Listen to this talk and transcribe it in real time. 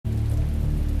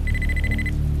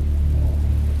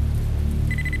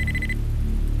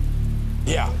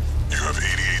Yeah. You have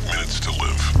 88 minutes to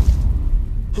live.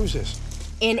 Who's this?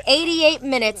 In 88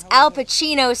 Minutes, Al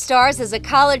Pacino stars as a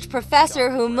college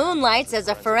professor who moonlights as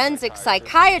a forensic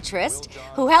psychiatrist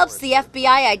who helps the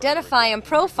FBI identify and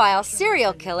profile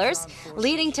serial killers,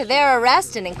 leading to their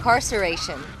arrest and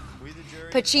incarceration.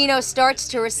 Pacino starts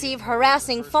to receive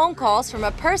harassing phone calls from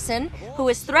a person who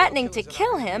is threatening to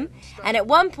kill him, and at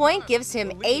one point gives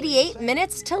him 88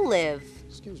 minutes to live.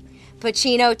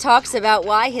 Pacino talks about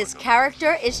why his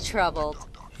character is troubled.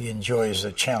 He enjoys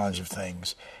the challenge of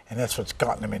things, and that's what's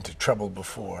gotten him into trouble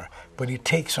before. But he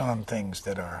takes on things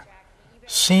that are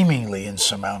seemingly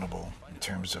insurmountable in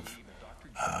terms of,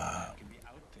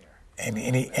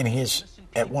 and he is,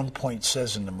 at one point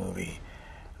says in the movie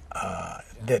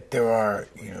that there are,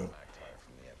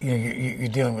 you're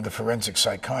dealing with a forensic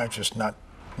psychiatrist, not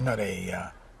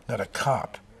a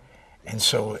cop, and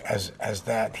so as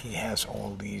that he has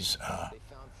all these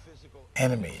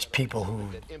enemies, people who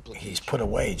he's put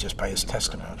away just by his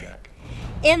testimony.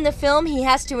 In the film, he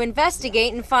has to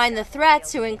investigate and find the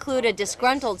threats, who include a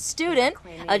disgruntled student,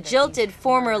 a jilted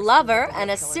former lover, and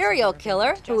a serial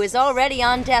killer who is already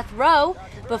on death row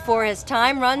before his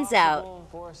time runs out.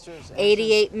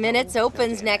 88 Minutes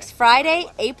opens next Friday,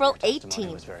 April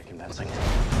 18th.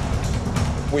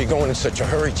 Where you going in such a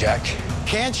hurry, Jack?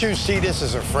 Can't you see this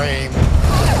as a frame?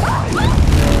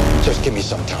 Just give me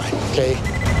some time, okay?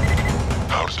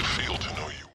 How does it feel?